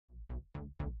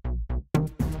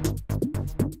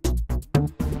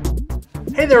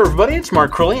Hey there everybody, it's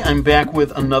Mark Crilly. I'm back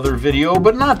with another video,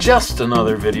 but not just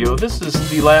another video. This is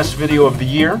the last video of the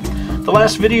year, the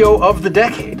last video of the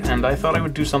decade, and I thought I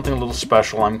would do something a little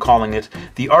special. I'm calling it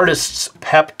the Artist's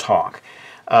Pep Talk.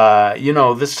 You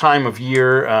know, this time of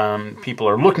year, people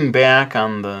are looking back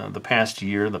on the past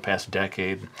year, the past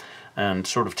decade, and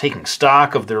sort of taking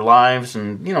stock of their lives.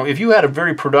 And, you know, if you had a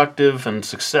very productive and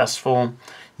successful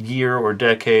year or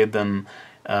decade, then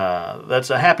that's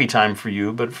a happy time for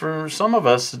you. But for some of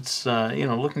us, it's, you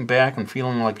know, looking back and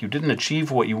feeling like you didn't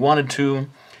achieve what you wanted to,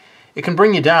 it can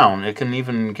bring you down. It can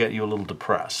even get you a little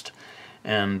depressed.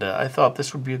 And I thought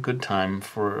this would be a good time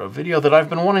for a video that I've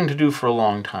been wanting to do for a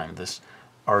long time, this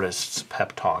Artist's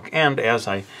Pep Talk. And as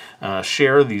I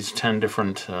share these 10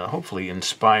 different, hopefully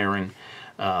inspiring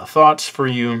thoughts for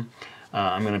you,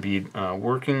 I'm going to be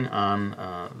working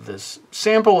on this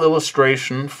sample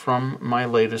illustration from my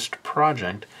latest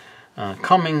project,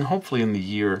 coming hopefully in the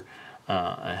year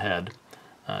ahead,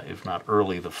 if not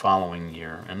early the following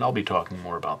year, and I'll be talking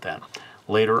more about that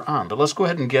later on. But let's go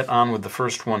ahead and get on with the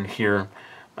first one here,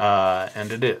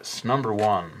 and it is number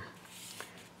 1.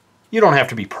 You don't have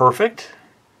to be perfect.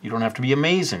 You don't have to be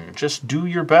amazing. Just do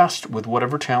your best with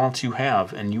whatever talents you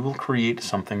have, and you will create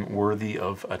something worthy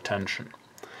of attention.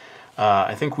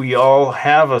 I think we all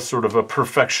have a sort of a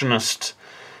perfectionist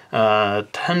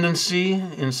tendency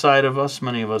inside of us.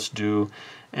 Many of us do.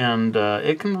 And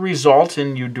it can result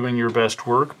in you doing your best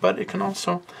work, but it can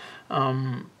also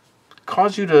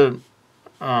cause you to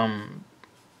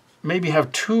maybe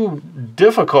have too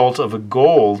difficult of a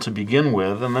goal to begin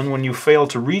with. And then when you fail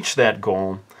to reach that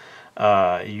goal,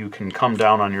 you can come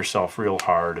down on yourself real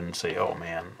hard and say, oh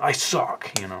man, I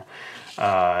suck, you know.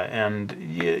 And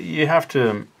you have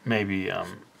to maybe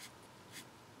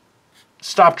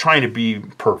stop trying to be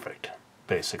perfect,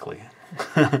 basically.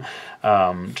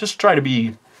 Just try to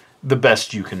be the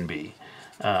best you can be.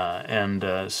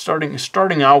 And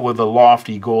starting out with a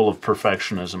lofty goal of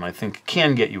perfectionism, I think,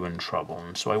 can get you in trouble.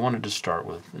 And so I wanted to start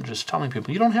with just telling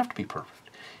people, you don't have to be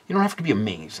perfect. You don't have to be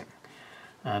amazing.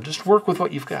 Just work with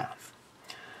what you've got.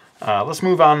 Let's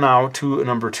move on now to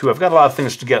number 2. I've got a lot of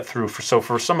things to get through, so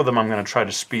for some of them I'm going to try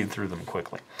to speed through them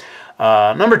quickly.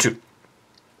 Number 2.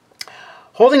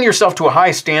 Holding yourself to a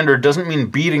high standard doesn't mean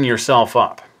beating yourself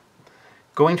up.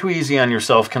 Going too easy on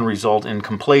yourself can result in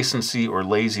complacency or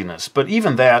laziness, but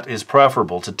even that is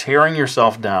preferable to tearing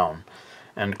yourself down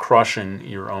and crushing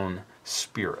your own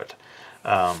spirit.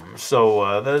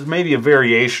 So there's maybe a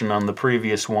variation on the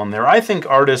previous one there. I think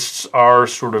artists are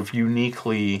sort of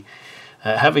uniquely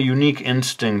have a unique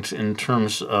instinct in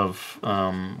terms of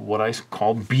what I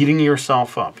call beating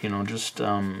yourself up. You know, just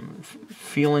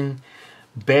feeling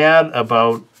bad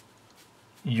about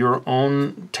your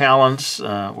own talents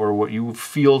or what you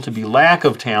feel to be lack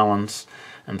of talents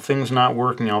and things not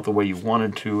working out the way you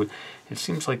wanted to. It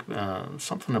seems like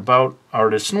something about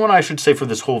artists, and what I should say for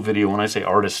this whole video, when I say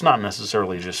artists, not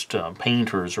necessarily just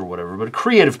painters or whatever, but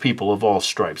creative people of all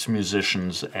stripes,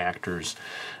 musicians, actors,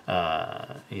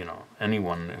 you know,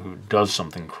 anyone who does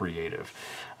something creative.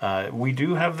 We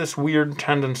do have this weird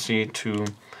tendency to,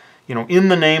 you know, in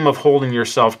the name of holding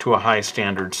yourself to a high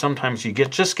standard, sometimes you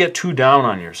just get too down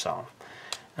on yourself.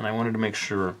 And I wanted to make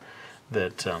sure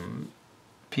that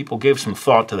people gave some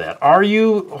thought to that. Are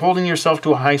you holding yourself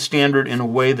to a high standard in a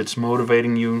way that's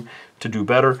motivating you to do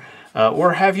better?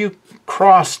 Or have you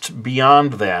crossed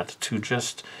beyond that to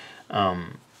just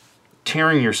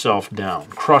tearing yourself down,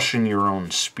 crushing your own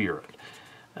spirit?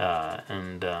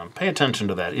 And pay attention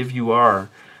to that. If you are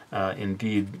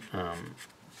indeed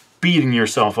beating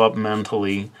yourself up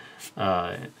mentally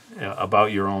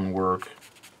about your own work,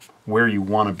 where you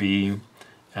want to be,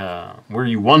 where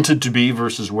you wanted to be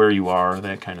versus where you are,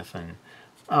 that kind of thing.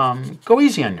 Go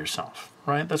easy on yourself,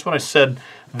 right? That's what I said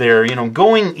there. You know,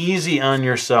 going easy on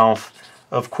yourself,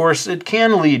 of course, it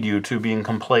can lead you to being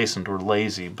complacent or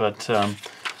lazy, but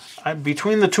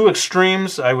between the two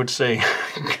extremes, I would say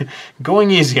going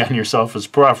easy on yourself is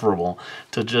preferable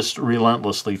to just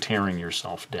relentlessly tearing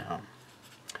yourself down.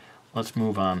 Let's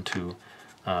move on to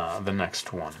the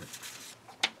next one.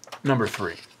 Number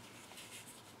 3.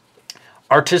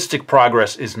 Artistic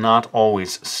progress is not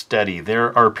always steady.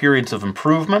 There are periods of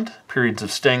improvement, periods of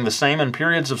staying the same, and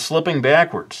periods of slipping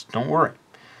backwards. Don't worry.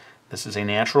 This is a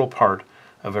natural part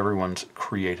of everyone's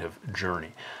creative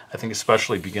journey. I think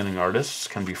especially beginning artists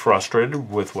can be frustrated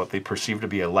with what they perceive to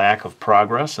be a lack of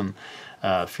progress and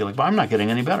feel like, well, I'm not getting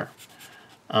any better.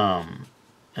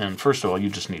 And first of all, you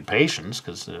just need patience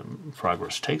because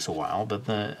progress takes a while. But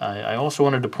I also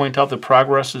wanted to point out that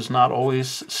progress is not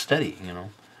always steady, you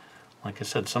know. Like I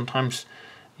said, sometimes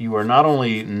you are not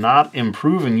only not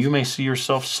improving, you may see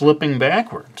yourself slipping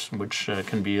backwards, which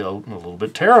can be a little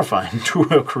bit terrifying to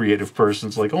a creative person.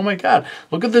 It's like, oh my God,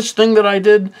 look at this thing that I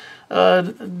did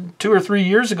 2 or 3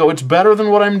 years ago. It's better than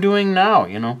what I'm doing now,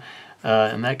 you know,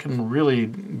 and that can really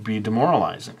be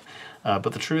demoralizing.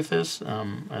 But the truth is,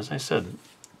 as I said,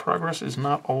 progress is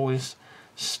not always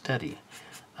steady.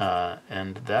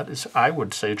 And that is, I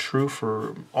would say, true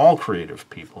for all creative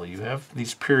people. You have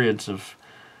these periods of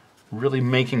really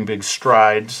making big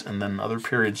strides, and then other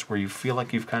periods where you feel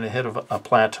like you've kind of hit a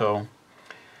plateau.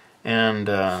 And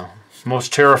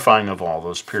most terrifying of all,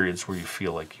 those periods where you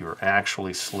feel like you're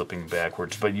actually slipping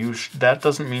backwards. But that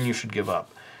doesn't mean you should give up.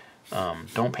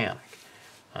 Don't panic.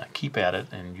 Keep at it,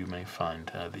 and you may find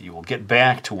that you will get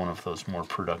back to one of those more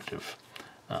productive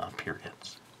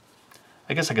periods.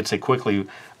 I guess I could say quickly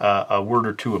a word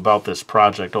or two about this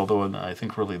project, although I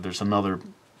think really there's another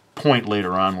point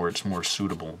later on where it's more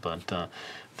suitable. But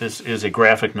this is a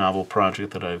graphic novel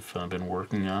project that I've been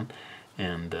working on,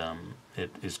 and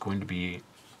it is going to be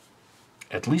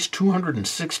at least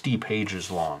 260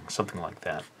 pages long, something like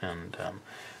that. And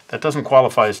that doesn't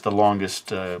qualify as the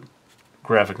longest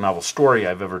graphic novel story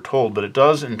I've ever told, but it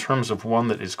does in terms of one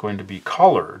that is going to be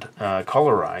colored,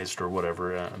 colorized or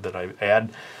whatever, that I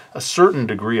add a certain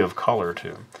degree of color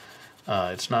to.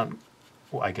 It's not,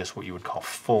 well, I guess what you would call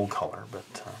full color, but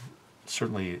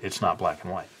certainly it's not black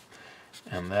and white.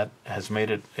 And that has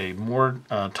made it a more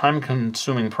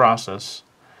time-consuming process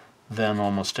than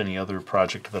almost any other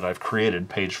project that I've created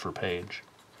page for page.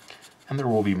 And there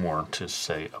will be more to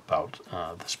say about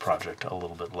this project a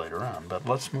little bit later on. But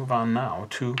let's move on now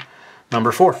to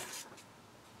number 4.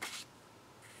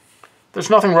 There's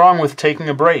nothing wrong with taking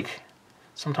a break.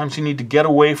 Sometimes you need to get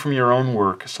away from your own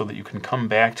work so that you can come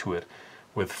back to it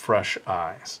with fresh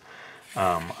eyes.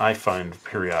 I find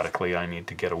periodically I need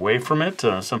to get away from it.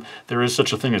 There is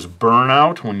such a thing as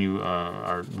burnout when you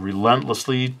are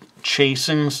relentlessly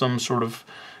chasing some sort of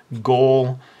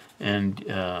goal, and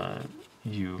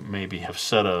you maybe have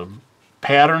set a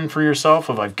pattern for yourself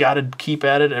of I've got to keep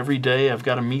at it every day, I've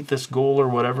got to meet this goal or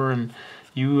whatever, and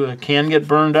you can get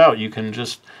burned out. You can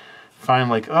just find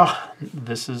like, oh,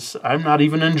 I'm not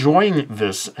even enjoying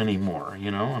this anymore, you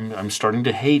know, I'm starting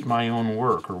to hate my own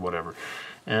work or whatever.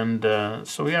 And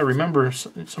so yeah, remember,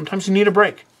 sometimes you need a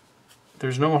break.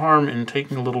 There's no harm in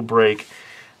taking a little break,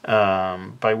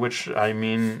 by which I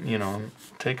mean, you know,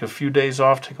 take a few days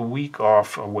off, take a week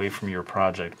off away from your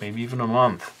project, maybe even a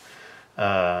month.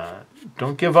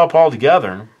 Don't give up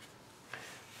altogether.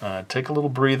 Take a little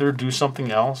breather, do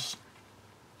something else,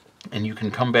 and you can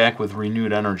come back with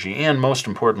renewed energy and, most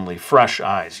importantly, fresh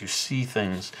eyes. You see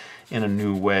things in a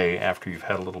new way after you've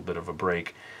had a little bit of a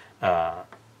break.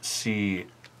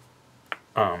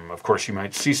 Of course, you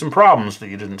might see some problems that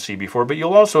you didn't see before, but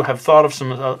you'll also have thought of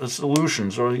some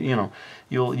solutions, or you know,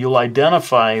 you'll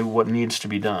identify what needs to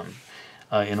be done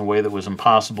in a way that was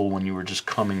impossible when you were just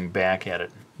coming back at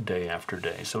it day after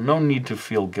day. So no need to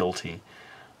feel guilty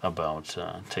about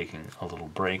taking a little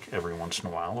break every once in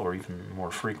a while, or even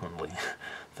more frequently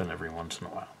than every once in a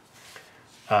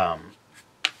while.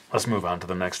 Let's move on to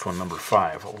the next one, number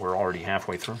 5. We're already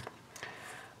halfway through.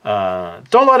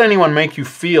 Don't let anyone make you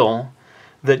feel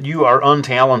that you are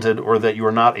untalented or that you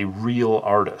are not a real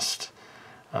artist.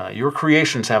 Your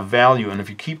creations have value, and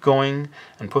if you keep going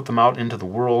and put them out into the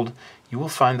world, you will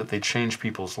find that they change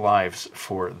people's lives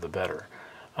for the better.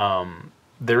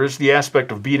 There is the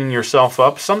aspect of beating yourself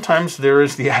up. Sometimes there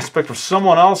is the aspect of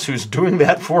someone else who's doing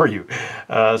that for you.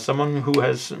 Someone who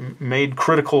has made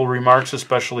critical remarks,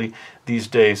 especially these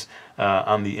days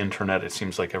on the internet. It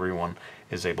seems like everyone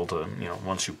is able to, you know,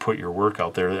 once you put your work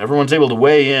out there, everyone's able to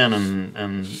weigh in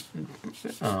and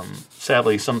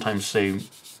sadly sometimes say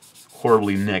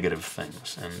horribly negative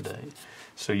things. And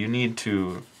so you need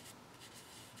to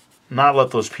not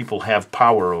let those people have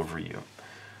power over you.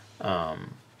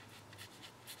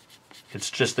 It's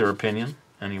just their opinion,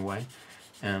 anyway.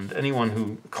 And anyone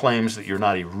who claims that you're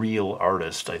not a real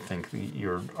artist, I think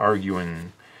you're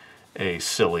arguing a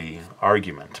silly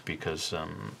argument, because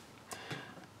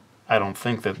I don't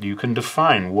think that you can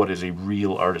define what is a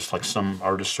real artist. Like, some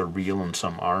artists are real and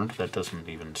some aren't. That doesn't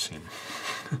even seem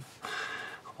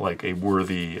like a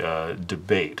worthy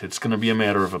debate. It's going to be a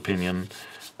matter of opinion,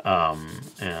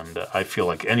 and I feel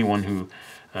like anyone who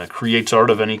creates art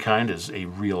of any kind is a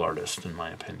real artist, in my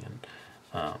opinion.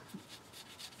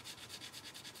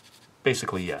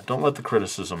 Basically, yeah, don't let the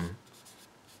criticism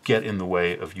get in the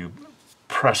way of you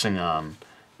pressing on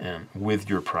and with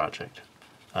your project.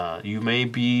 You may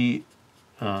be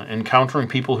encountering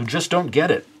people who just don't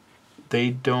get it.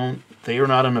 They are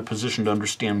not in a position to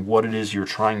understand what it is you're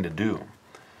trying to do.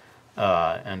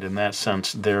 and in that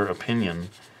sense, their opinion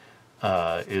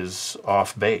is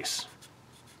off base.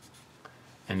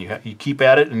 And you keep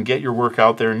at it and get your work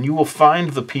out there, and you will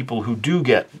find the people who do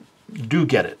get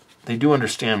it. They do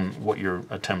understand what you're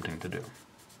attempting to do.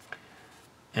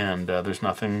 And there's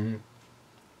nothing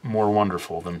more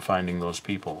wonderful than finding those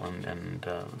people and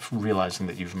realizing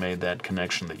that you've made that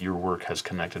connection, that your work has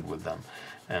connected with them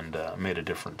and made a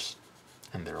difference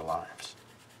in their lives.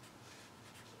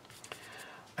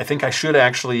 I think I should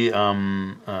actually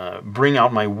bring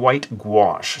out my white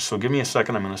gouache. So give me a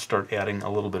second. I'm going to start adding a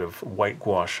little bit of white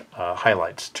gouache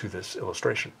highlights to this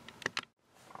illustration.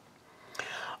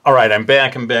 All right, I'm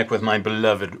back with my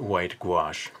beloved white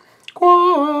gouache.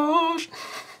 Gouache!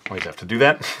 Always have to do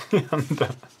that.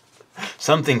 And,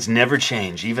 some things never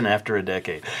change, even after a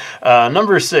decade.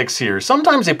 Number 6 here.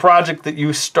 Sometimes a project that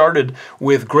you started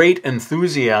with great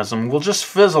enthusiasm will just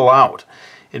fizzle out.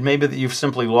 It may be that you've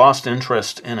simply lost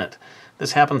interest in it.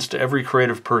 This happens to every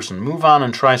creative person. Move on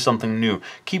and try something new.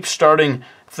 Keep starting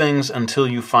things until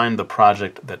you find the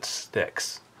project that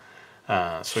sticks.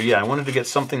 So yeah, I wanted to get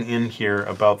something in here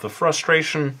about the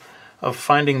frustration of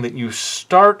finding that you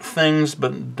start things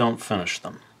but don't finish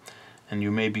them. And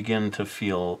you may begin to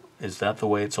feel, is that the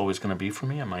way it's always going to be for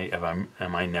me? Am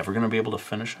I never going to be able to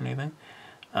finish anything?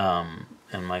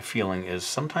 And my feeling is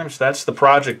sometimes that's the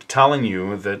project telling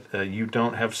you that you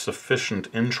don't have sufficient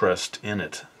interest in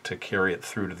it to carry it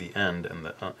through to the end.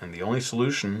 And the only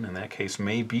solution in that case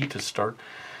may be to start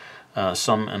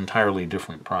some entirely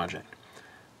different project.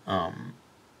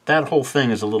 That whole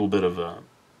thing is a little bit of a...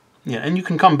 Yeah, and you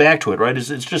can come back to it, right?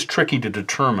 It's just tricky to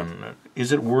determine,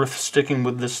 is it worth sticking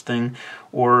with this thing,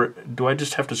 or do I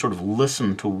just have to sort of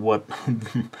listen to what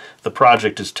the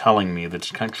project is telling me, that's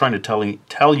kind of trying to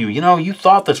tell you, you know, you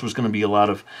thought this was going to be a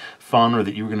lot of fun or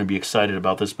that you were going to be excited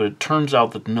about this, but it turns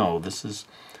out that no, this is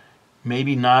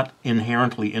maybe not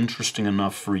inherently interesting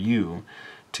enough for you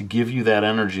to give you that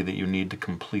energy that you need to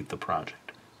complete the project.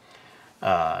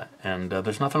 And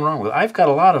there's nothing wrong with it. I've got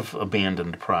a lot of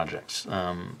abandoned projects,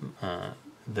 things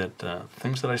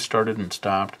that I started and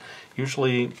stopped.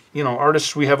 Usually, you know,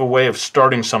 artists, we have a way of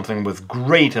starting something with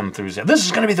great enthusiasm. This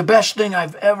is going to be the best thing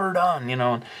I've ever done, you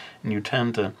know, and you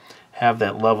tend to have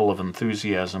that level of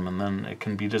enthusiasm, and then it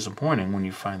can be disappointing when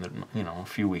you find that, you know, a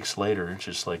few weeks later, it's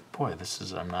just like, boy,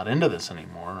 I'm not into this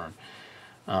anymore.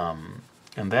 And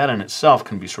that in itself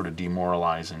can be sort of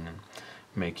demoralizing and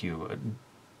make you...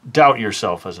 doubt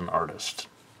yourself as an artist,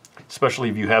 especially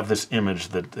if you have this image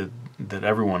that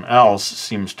everyone else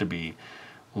seems to be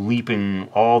leaping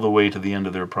all the way to the end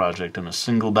of their project in a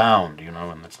single bound, you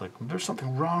know, and it's like, there's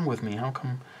something wrong with me. How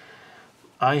come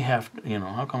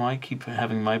how come I keep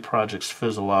having my projects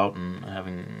fizzle out and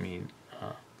having me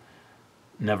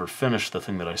never finish the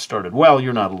thing that I started? Well,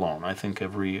 you're not alone. I think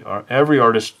every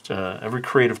artist, every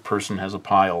creative person has a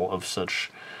pile of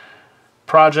such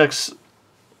projects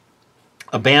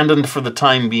abandoned for the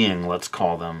time being, let's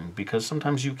call them, because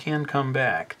sometimes you can come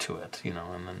back to it, you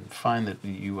know, and then find that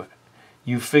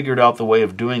you've figured out the way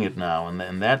of doing it now,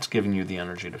 and that's giving you the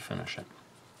energy to finish it.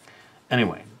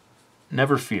 Anyway,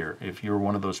 never fear if you're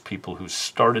one of those people who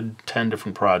started 10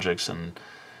 different projects and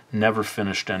never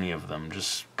finished any of them.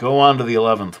 Just go on to the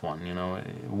 11th one, you know.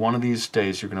 One of these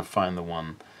days you're going to find the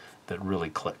one that really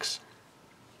clicks.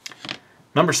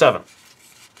 Number 7.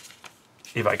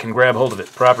 If I can grab hold of it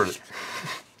properly.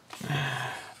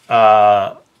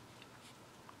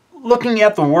 Looking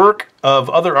at the work of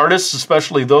other artists,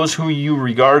 especially those who you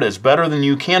regard as better than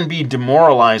you, can be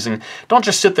demoralizing. Don't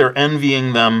just sit there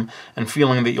envying them and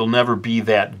feeling that you'll never be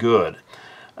that good.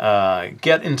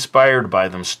 Get inspired by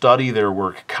them, study their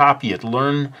work, copy it,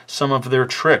 learn some of their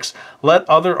tricks. Let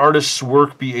other artists'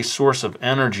 work be a source of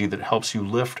energy that helps you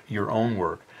lift your own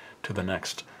work to the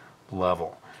next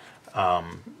level.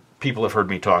 People have heard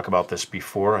me talk about this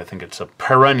before. I think it's a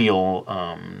perennial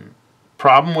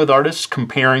problem with artists,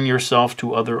 comparing yourself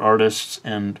to other artists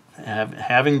and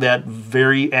having that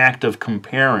very act of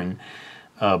comparing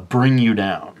bring you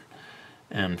down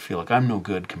and feel like I'm no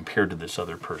good compared to this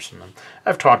other person. And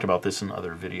I've talked about this in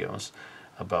other videos,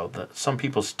 about some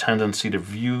people's tendency to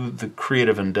view the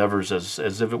creative endeavors as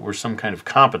if it were some kind of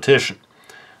competition.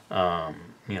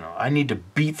 You know, I need to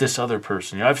beat this other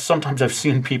person. You know, sometimes I've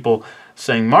seen people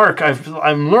saying, Mark,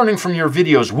 I'm learning from your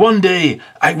videos. One day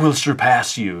I will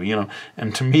surpass you, you know.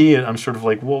 And to me, I'm sort of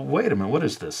like, well, wait a minute, what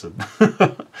is this?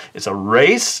 It's a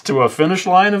race to a finish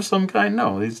line of some kind?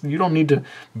 No, you don't need to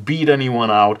beat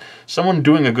anyone out. Someone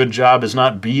doing a good job is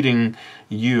not beating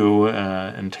you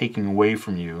and taking away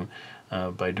from you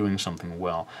by doing something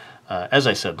well. As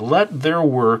I said, let their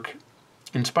work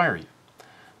inspire you.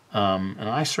 And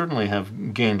I certainly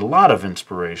have gained a lot of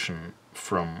inspiration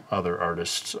from other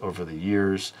artists over the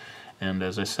years. And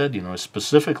as I said,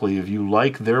 specifically, if you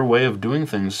like their way of doing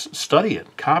things, study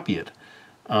it, copy it,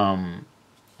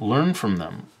 learn from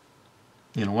them.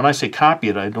 When I say copy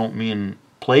it, I don't mean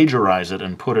plagiarize it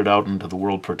and put it out into the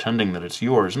world pretending that it's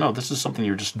yours. No, this is something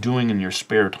you're just doing in your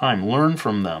spare time. Learn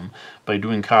from them by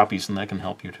doing copies, and that can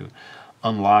help you to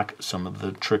unlock some of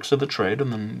the tricks of the trade,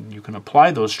 and then you can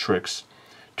apply those tricks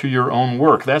to your own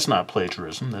work. That's not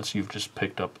plagiarism. That's you've just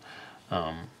picked up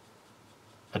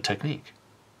a technique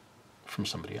from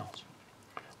somebody else.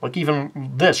 Like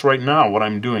even this right now, what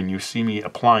I'm doing, you see me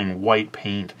applying white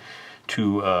paint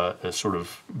to a sort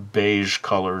of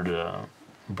beige-colored,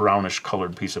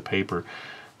 brownish-colored piece of paper.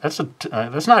 That's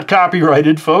not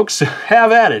copyrighted, folks.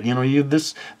 Have at it.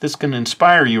 This can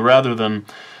inspire you rather than,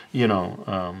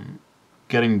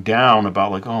 getting down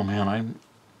about like, oh man,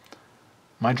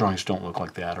 my drawings don't look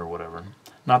like that or whatever.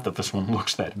 Not that this one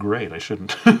looks that great. I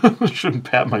shouldn't shouldn't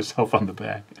pat myself on the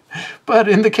back. But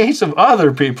in the case of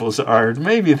other people's art,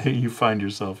 maybe you find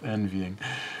yourself envying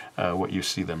what you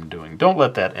see them doing. Don't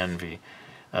let that envy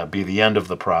be the end of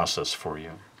the process for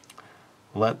you.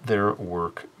 Let their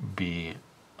work be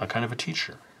a kind of a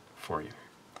teacher for you.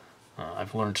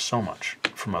 I've learned so much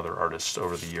from other artists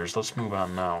over the years. Let's move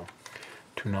on now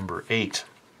to number 8.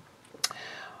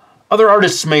 Other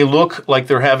artists may look like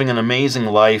they're having an amazing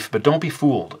life, but don't be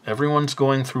fooled. Everyone's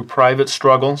going through private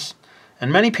struggles,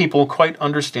 and many people, quite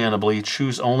understandably,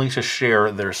 choose only to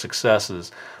share their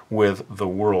successes with the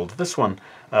world. This one,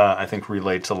 I think,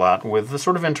 relates a lot with the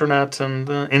sort of internet and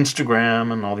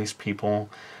Instagram and all these people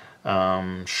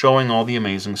showing all the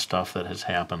amazing stuff that has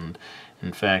happened.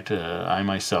 In fact, I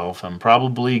myself am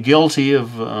probably guilty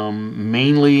of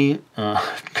mainly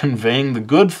conveying the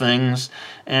good things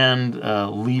and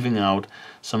leaving out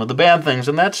some of the bad things.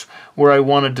 And that's where I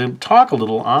wanted to talk a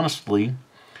little honestly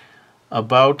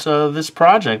about this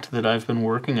project that I've been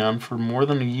working on for more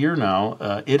than a year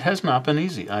now. It has not been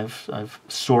easy. I've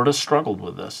sort of struggled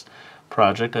with this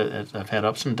project. I've had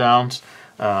ups and downs.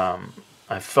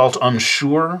 I felt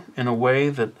unsure in a way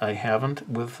that I haven't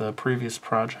with previous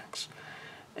projects.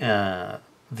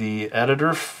 The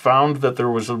editor found that there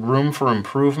was a room for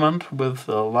improvement with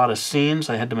a lot of scenes.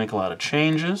 I had to make a lot of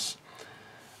changes.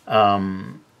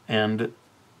 And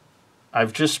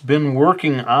I've just been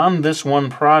working on this one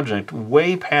project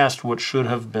way past what should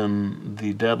have been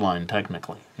the deadline,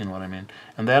 technically. You know what I mean?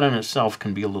 And that in itself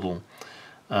can be a little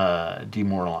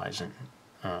demoralizing.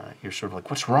 You're sort of like,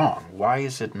 what's wrong? Why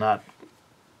is it not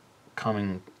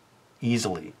coming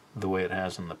easily the way it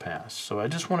has in the past? So I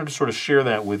just wanted to sort of share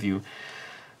that with you,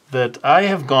 that I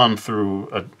have gone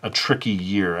through a tricky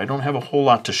year. I don't have a whole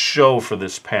lot to show for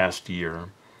this past year.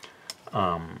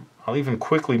 I'll even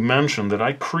quickly mention that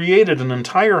I created an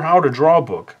entire how to draw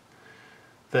book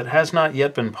that has not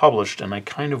yet been published, and I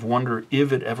kind of wonder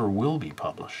if it ever will be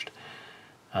published.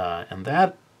 And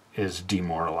that is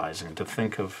demoralizing to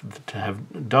think of, to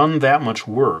have done that much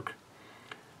work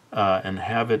and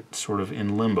have it sort of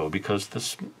in limbo, because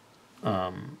this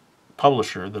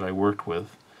publisher that I worked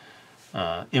with,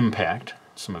 Impact,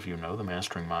 some of you know, the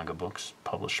Mastering Manga books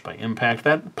published by Impact,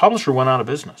 that publisher went out of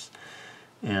business.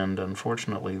 And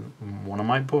unfortunately, one of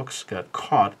my books got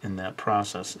caught in that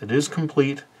process. It is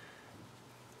complete.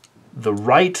 The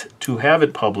right to have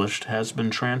it published has been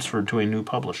transferred to a new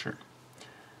publisher.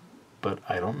 But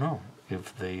I don't know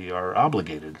if they are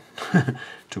obligated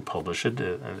to publish it.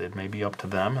 It may be up to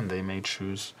them, and they may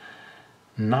choose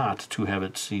not to have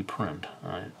it see print.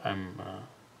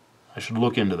 I should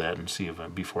look into that and see if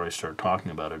before I start talking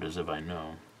about it, as if I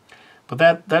know.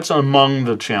 But that's among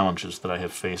the challenges that I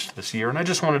have faced this year, and I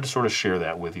just wanted to sort of share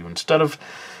that with you. Instead of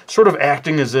sort of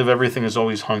acting as if everything is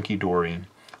always hunky-dory,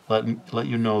 let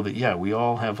you know that, yeah, we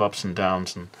all have ups and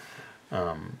downs, and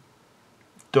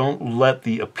don't let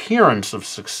the appearance of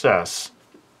success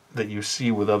that you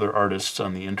see with other artists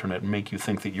on the internet make you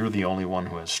think that you're the only one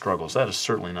who has struggles. That is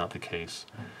certainly not the case.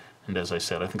 And as I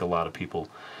said, I think a lot of people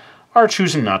are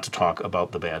choosing not to talk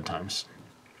about the bad times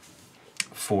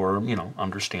for,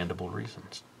 understandable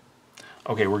reasons.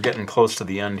 Okay, we're getting close to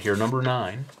the end here. Number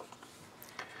 9.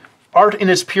 Art in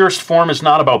its purest form is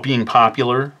not about being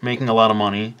popular, making a lot of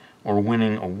money, or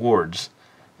winning awards.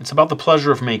 It's about the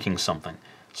pleasure of making something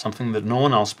that no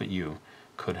one else but you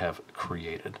could have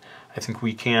created. I think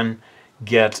we can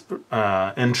get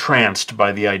entranced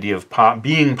by the idea of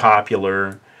being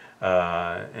popular,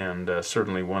 and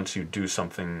certainly once you do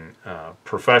something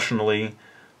professionally,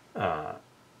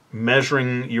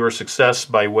 measuring your success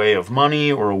by way of money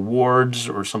or awards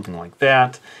or something like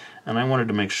that And I wanted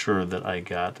to make sure that I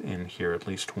got in here at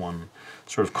least one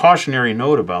sort of cautionary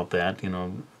note about that. You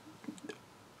know,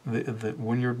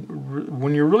 when you're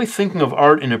really thinking of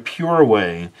art in a pure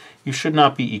way, you should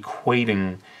not be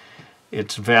equating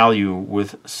its value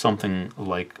with something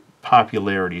like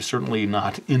popularity, certainly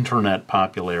not internet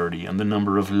popularity and the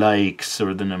number of likes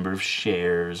or the number of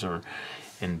shares or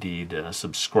indeed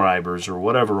subscribers or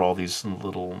whatever, all these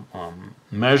little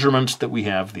measurements that we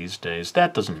have these days.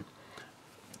 That doesn't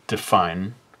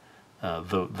define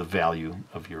the value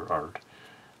of your art.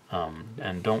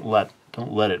 And don't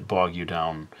let it bog you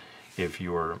down if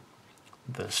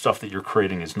the stuff that you're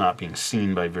creating is not being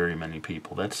seen by very many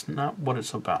people. That's not what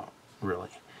it's about, really.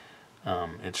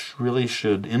 It really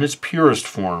should, in its purest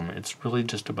form, it's really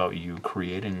just about you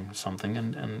creating something,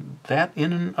 and that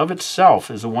in and of itself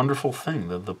is a wonderful thing.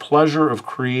 The pleasure of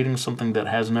creating something that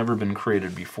has never been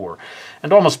created before.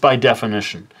 And almost by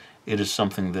definition, it is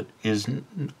something that is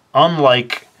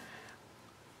unlike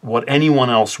what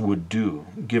anyone else would do,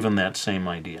 given that same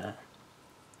idea.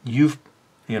 You've,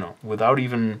 without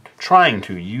even trying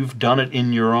to, you've done it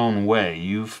in your own way.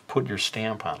 You've put your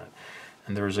stamp on it.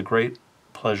 And there is a great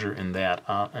pleasure in that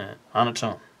on its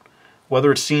own,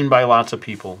 whether it's seen by lots of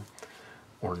people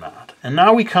or not. And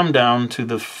now we come down to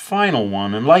the final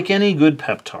one, and like any good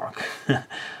pep talk,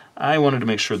 I wanted to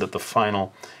make sure that the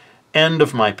final end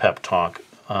of my pep talk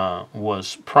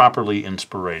was properly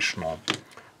inspirational.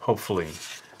 Hopefully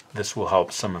this will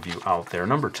help some of you out there.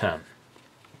 Number 10.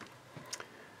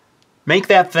 Make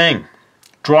that thing.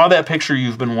 Draw that picture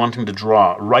you've been wanting to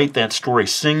draw. Write that story.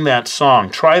 Sing that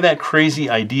song. Try that crazy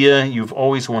idea you've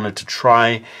always wanted to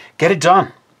try. Get it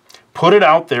done. Put it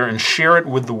out there and share it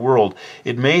with the world.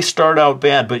 It may start out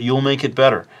bad, but you'll make it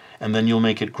better. And then you'll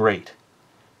make it great.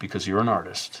 Because you're an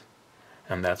artist.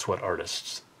 And that's what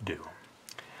artists do.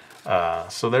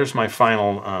 So there's my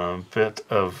final bit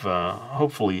of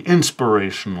hopefully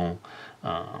inspirational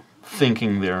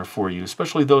thinking there for you,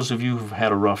 especially those of you who've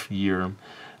had a rough year,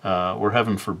 or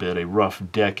heaven forbid, a rough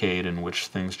decade in which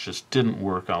things just didn't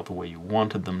work out the way you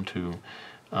wanted them to.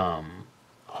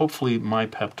 Hopefully my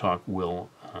pep talk will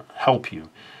help you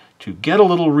to get a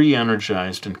little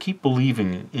re-energized and keep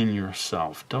believing in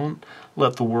yourself. Don't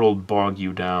let the world bog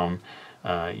you down.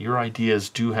 Your ideas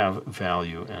do have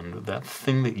value, and that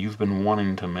thing that you've been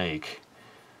wanting to make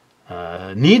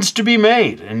needs to be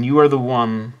made, and you are the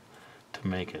one to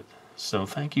make it. So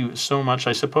thank you so much.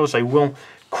 I suppose I will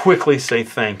quickly say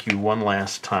thank you one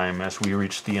last time as we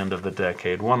reach the end of the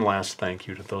decade. One last thank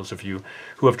you to those of you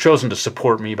who have chosen to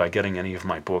support me by getting any of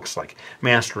my books, like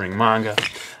Mastering Manga,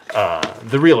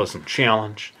 The Realism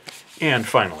Challenge, and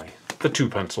finally, The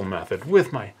Two-Pencil Method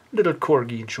with my little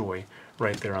corgi Joy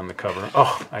right there on the cover.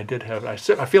 Oh, I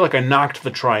feel like I knocked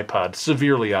the tripod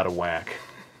severely out of whack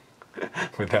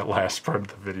with that last part of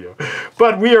the video.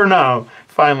 But we are now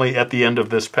finally at the end of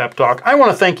this pep talk. I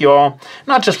want to thank you all,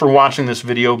 not just for watching this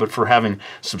video, but for having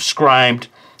subscribed,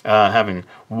 having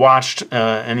watched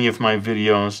any of my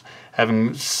videos,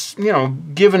 having,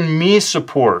 given me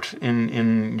support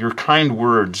in your kind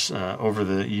words over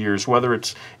the years, whether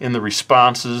it's in the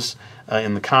responses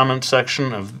in the comment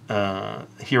section of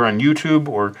here on YouTube,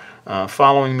 or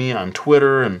following me on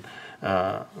Twitter and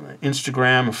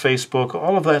Instagram, Facebook.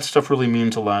 All of that stuff really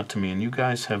means a lot to me, and you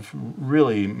guys have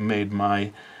really made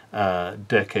my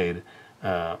decade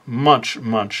much,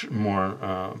 much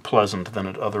more pleasant than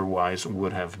it otherwise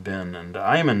would have been. And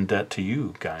I am in debt to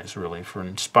you guys, really, for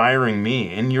inspiring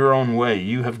me in your own way.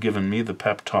 You have given me the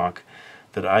pep talk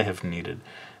that I have needed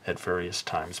at various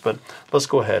times. But let's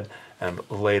go ahead and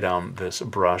lay down this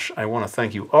brush. I want to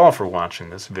thank you all for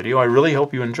watching this video. I really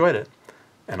hope you enjoyed it,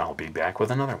 and I'll be back with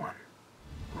another one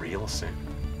real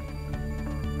soon.